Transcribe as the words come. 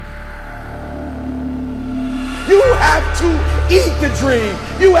have to eat the dream.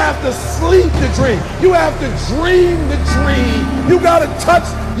 You have to sleep the dream. You have to dream the dream. You got to touch.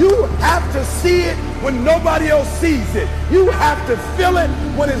 You have to see it when nobody else sees it. You have to feel it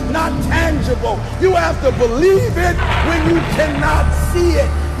when it's not tangible. You have to believe it when you cannot see it.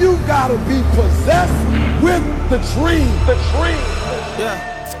 You got to be possessed with the dream. The dream. Yeah.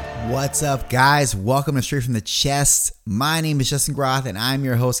 What's up, guys? Welcome to Straight from the Chest. My name is Justin Groth, and I'm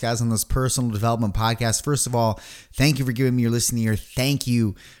your host, guys, on this personal development podcast. First of all, thank you for giving me your listening ear. Thank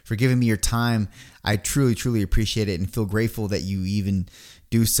you for giving me your time. I truly, truly appreciate it and feel grateful that you even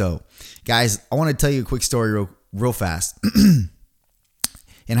do so. Guys, I want to tell you a quick story real fast.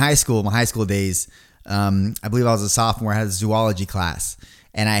 In high school, my high school days, I believe I was a sophomore, I had a zoology class,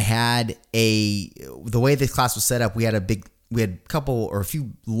 and I had the way this class was set up, we had a couple or a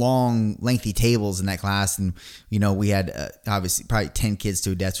few long, lengthy tables in that class. And, you know, we had obviously probably 10 kids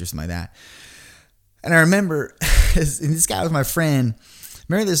to a desk or something like that. And I remember, and this guy was my friend.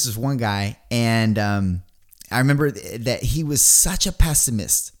 Remember, this was one guy. And I remember that he was such a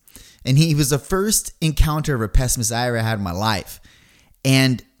pessimist. And he was the first encounter of a pessimist I ever had in my life.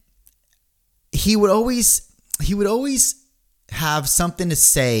 And he would always have something to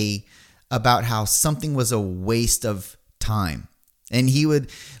say about how something was a waste of time. And he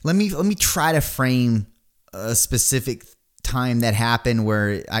would let me try to frame a specific time that happened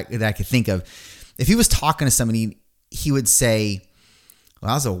that I could think of. If he was talking to somebody, he would say, well,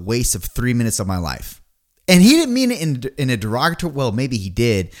 that was a waste of 3 minutes of my life. And he didn't mean it in a derogatory, well, maybe he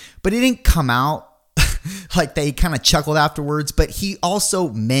did, but it didn't come out like that. He kind of chuckled afterwards, but he also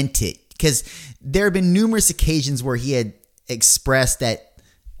meant it, because there have been numerous occasions where he had expressed that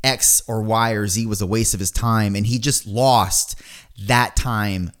X or Y or Z was a waste of his time, and he just lost that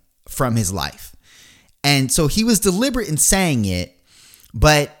time from his life. And so he was deliberate in saying it,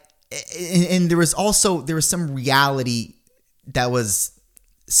 but there was some reality that was,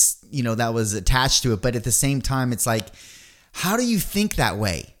 you know, that was attached to it. But at the same time, it's like, how do you think that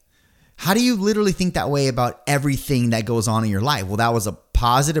way? How do you literally think that way about everything that goes on in your life? Well, that was a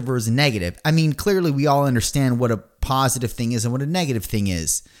positive versus a negative. I mean, clearly we all understand what a positive thing is and what a negative thing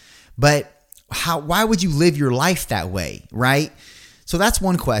is. But why would you live your life that way, right? So that's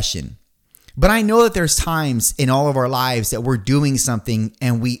one question. But I know that there's times in all of our lives that we're doing something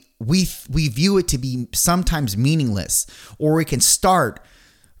and we view it to be sometimes meaningless, or it can start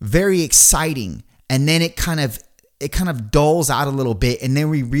very exciting and then it kind of dulls out a little bit, and then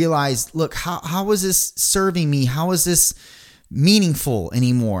we realize, look, how is this serving me? How is this meaningful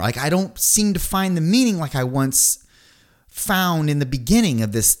anymore? Like, I don't seem to find the meaning like I once found in the beginning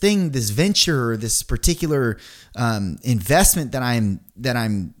of this thing, this venture, this particular investment that I'm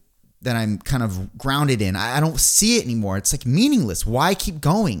kind of grounded in. I don't see it anymore. It's like meaningless. Why keep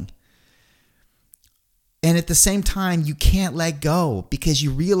going? And at the same time, you can't let go, because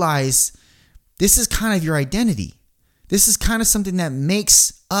you realize this is kind of your identity. This is kind of something that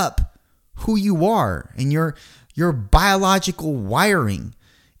makes up who you are and your biological wiring.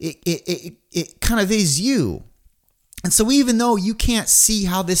 It kind of is you. And so even though you can't see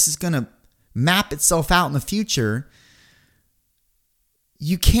how this is going to map itself out in the future,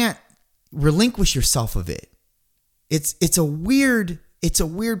 you can't relinquish yourself of it. It's a weird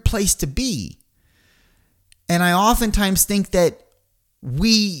place to be. And I oftentimes think that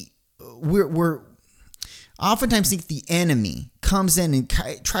we're oftentimes think the enemy comes in and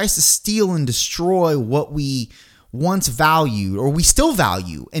tries to steal and destroy what we once valued, or we still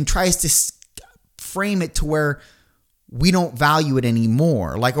value, and tries to frame it to where we don't value it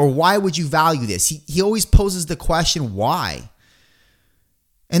anymore. Like, or why would you value this? He always poses the question, why?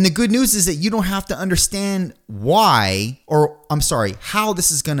 And the good news is that you don't have to understand how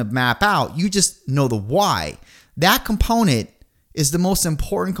this is going to map out. You just know the why. That component is the most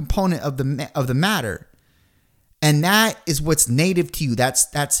important component of the matter. And that is what's native to you.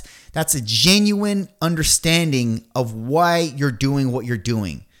 That's a genuine understanding of why you're doing what you're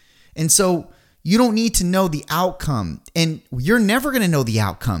doing. And so you don't need to know the outcome, and you're never going to know the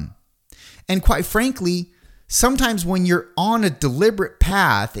outcome. And quite frankly, sometimes when you're on a deliberate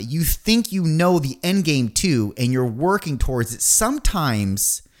path that you think you know the end game to, and you're working towards it,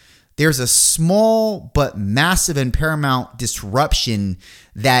 sometimes there's a small but massive and paramount disruption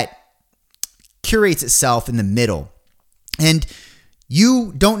that curates itself in the middle. And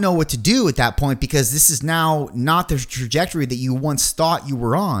you don't know what to do at that point, because this is now not the trajectory that you once thought you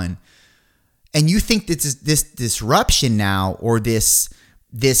were on. And you think that this disruption now, or this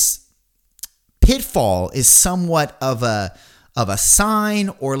pitfall, is somewhat of a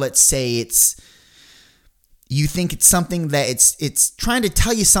sign, or let's say you think it's something that it's trying to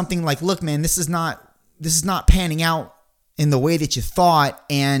tell you something like, look, man, this is not panning out in the way that you thought,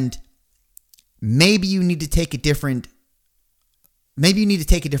 and maybe you need to take a different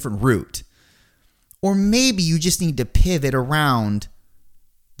route. Or maybe you just need to pivot around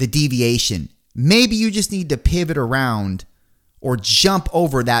the deviation. Maybe you just need to pivot around or jump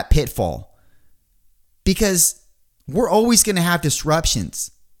over that pitfall. Because we're always going to have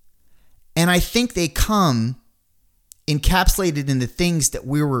disruptions. And I think they come encapsulated in the things that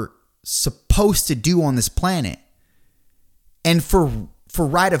we were supposed to do on this planet. And for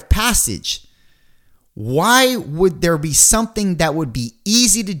rite of passage, why would there be something that would be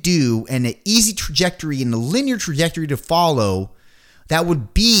easy to do and an easy trajectory and a linear trajectory to follow that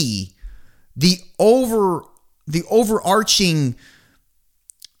would be the overarching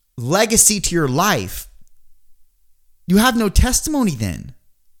legacy to your life? You have no testimony then.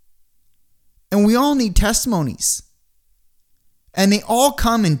 And we all need testimonies. And they all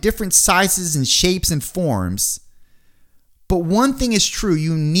come in different sizes and shapes and forms. But one thing is true,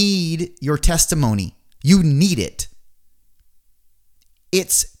 you need your testimony. You need it.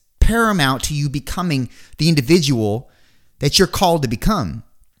 It's paramount to you becoming the individual that you're called to become.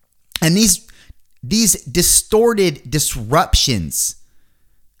 And these distorted disruptions,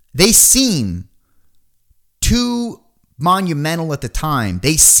 they seem too monumental at the time.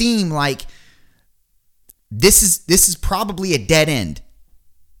 They seem like this is probably a dead end.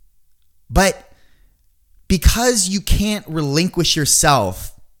 But because you can't relinquish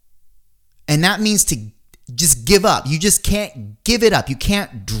yourself, and that means to just give up. You just can't give it up. You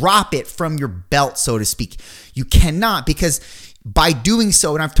can't drop it from your belt, so to speak. You cannot, because by doing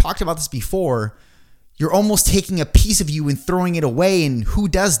so, and I've talked about this before, you're almost taking a piece of you and throwing it away, and who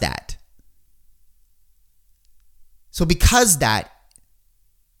does that? So because that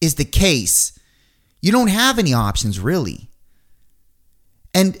is the case, you don't have any options really.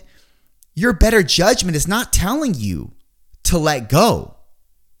 And your better judgment is not telling you to let go.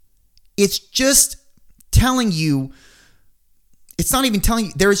 It's just telling you, it's not even telling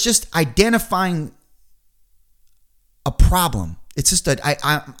you, there's just identifying a problem. It's just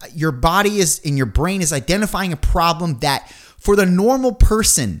your body is, and your brain is identifying a problem that for the normal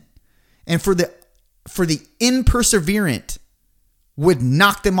person and for the imperseverant would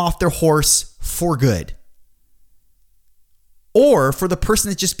knock them off their horse for good. Or for the person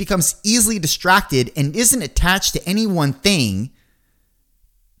that just becomes easily distracted and isn't attached to any one thing,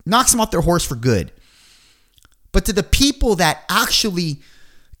 knocks them off their horse for good. But to the people that actually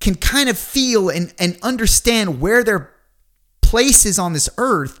can kind of feel and understand where their place is on this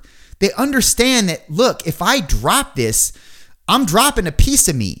earth, they understand that, look, if I drop this, I'm dropping a piece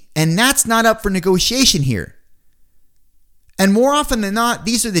of me, and that's not up for negotiation here. And more often than not,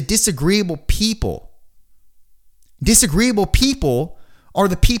 these are the disagreeable people. Disagreeable people are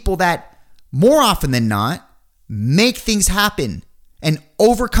the people that more often than not make things happen and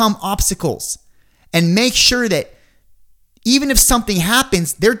overcome obstacles and make sure that even if something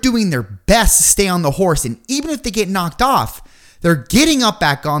happens, they're doing their best to stay on the horse. And even if they get knocked off, they're getting up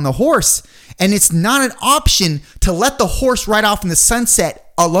back on the horse. And it's not an option to let the horse ride off in the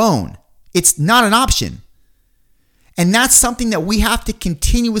sunset alone. It's not an option. And that's something that we have to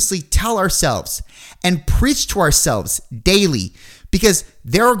continuously tell ourselves and preach to ourselves daily, because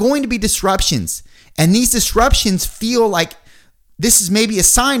there are going to be disruptions. And these disruptions feel like this is maybe a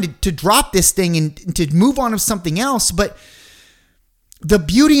sign to drop this thing and to move on to something else. But the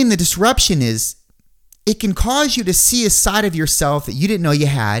beauty in the disruption is it can cause you to see a side of yourself that you didn't know you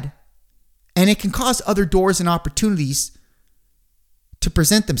had. And it can cause other doors and opportunities to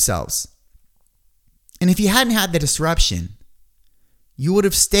present themselves. And if you hadn't had the disruption, you would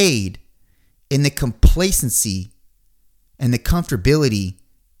have stayed in the complacency and the comfortability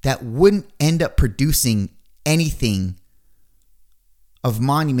that wouldn't end up producing anything of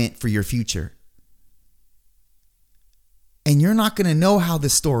monument for your future. And you're not going to know how the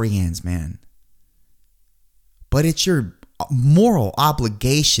story ends, man. But it's your moral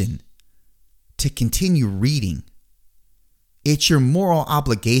obligation to continue reading. It's your moral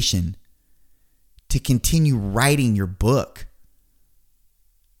obligation to continue writing your book.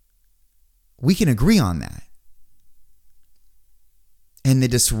 We can agree on that. And the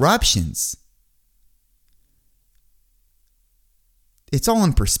disruptions, it's all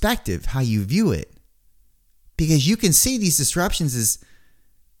in perspective, how you view it. Because you can see these disruptions as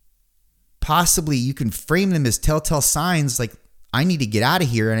possibly, you can frame them as telltale signs like, I need to get out of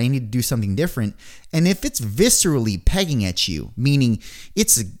here and I need to do something different. And if it's viscerally pegging at you, meaning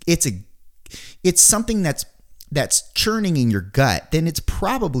it's something that's churning in your gut, then it's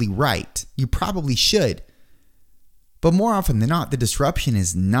probably right. You probably should. But more often than not, the disruption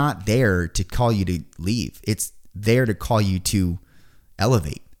is not there to call you to leave. It's there to call you to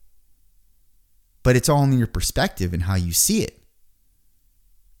elevate. But it's all in your perspective and how you see it.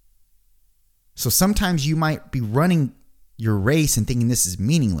 So sometimes you might be running your race and thinking this is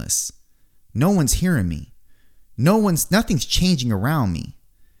meaningless. No one's hearing me. Nothing's changing around me.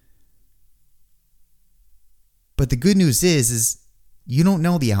 But the good news is you don't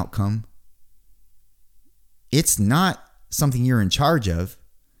know the outcome. It's not something you're in charge of.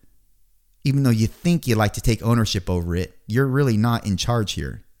 Even though you think you like to take ownership over it, you're really not in charge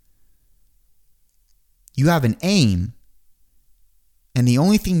here. You have an aim, and the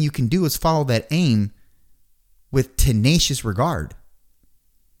only thing you can do is follow that aim with tenacious regard.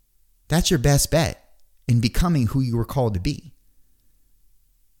 That's your best bet in becoming who you were called to be.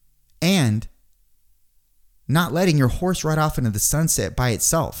 And not letting your horse ride off into the sunset by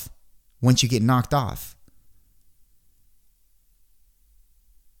itself once you get knocked off.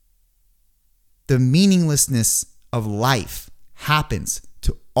 The meaninglessness of life happens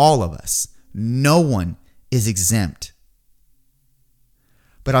to all of us. No one is exempt.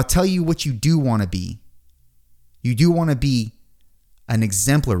 But I'll tell you what you do want to be. You do want to be an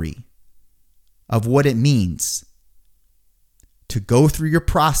exemplary of what it means to go through your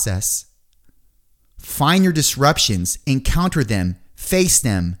process, find your disruptions, encounter them, face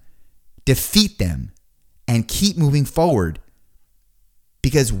them, defeat them, and keep moving forward.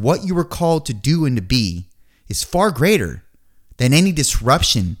 Because what you were called to do and to be is far greater than any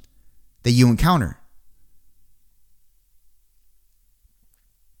disruption that you encounter.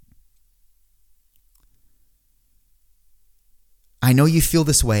 I know you feel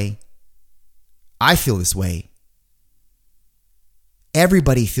this way. I feel this way.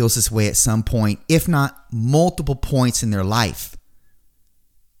 Everybody feels this way at some point, if not multiple points in their life.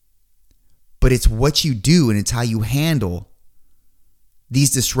 But it's what you do and it's how you handle these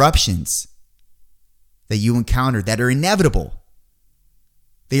disruptions that you encounter that are inevitable,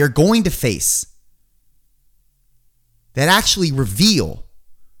 that you're going to face, that actually reveal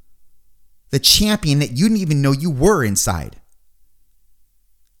the champion that you didn't even know you were inside.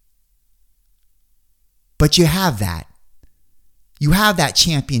 But you have that. You have that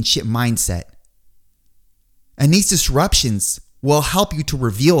championship mindset. And these disruptions will help you to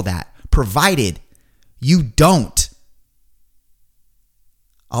reveal that, provided you don't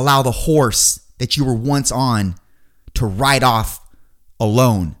allow the horse that you were once on to ride off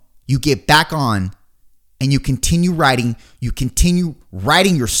alone. You get back on and you continue riding. You continue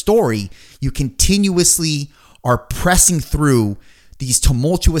writing your story. You continuously are pressing through these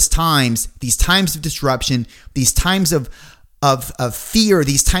tumultuous times, these times of disruption, these times of fear,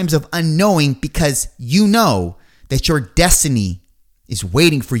 these times of unknowing, because you know that your destiny is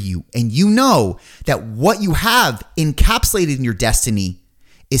waiting for you. And you know that what you have encapsulated in your destiny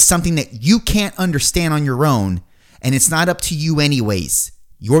is something that you can't understand on your own. And it's not up to you anyways.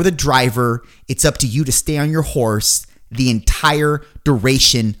 You're the driver. It's up to you to stay on your horse the entire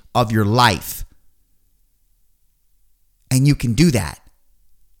duration of your life. And you can do that.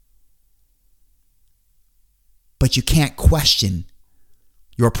 But you can't question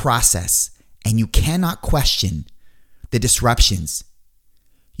your process. And you cannot question the disruptions.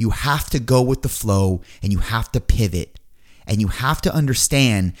 You have to go with the flow and you have to pivot. And you have to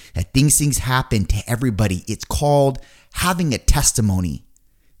understand that things happen to everybody. It's called having a testimony.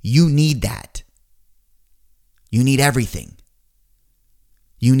 You need that. You need everything.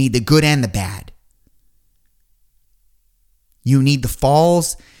 You need the good and the bad. You need the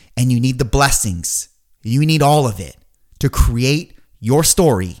falls and you need the blessings. You need all of it to create your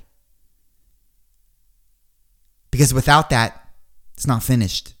story. Because without that, it's not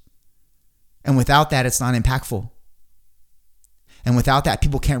finished. And without that, it's not impactful. And without that,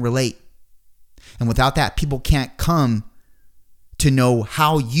 people can't relate. And without that, people can't come to know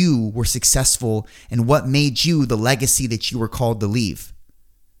how you were successful and what made you the legacy that you were called to leave.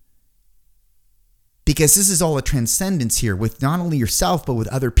 Because this is all a transcendence here with not only yourself, but with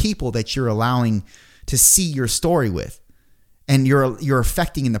other people that you're allowing to see your story with. And you're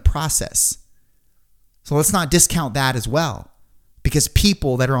affecting in the process. So let's not discount that as well. Because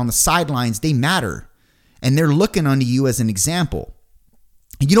people that are on the sidelines, they matter. And they're looking unto you as an example.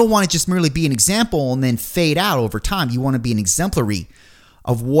 And you don't want to just merely be an example and then fade out over time. You want to be an exemplary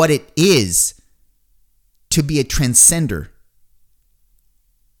of what it is to be a transcender.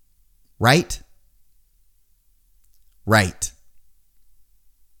 Right? Right.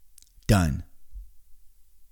 Done.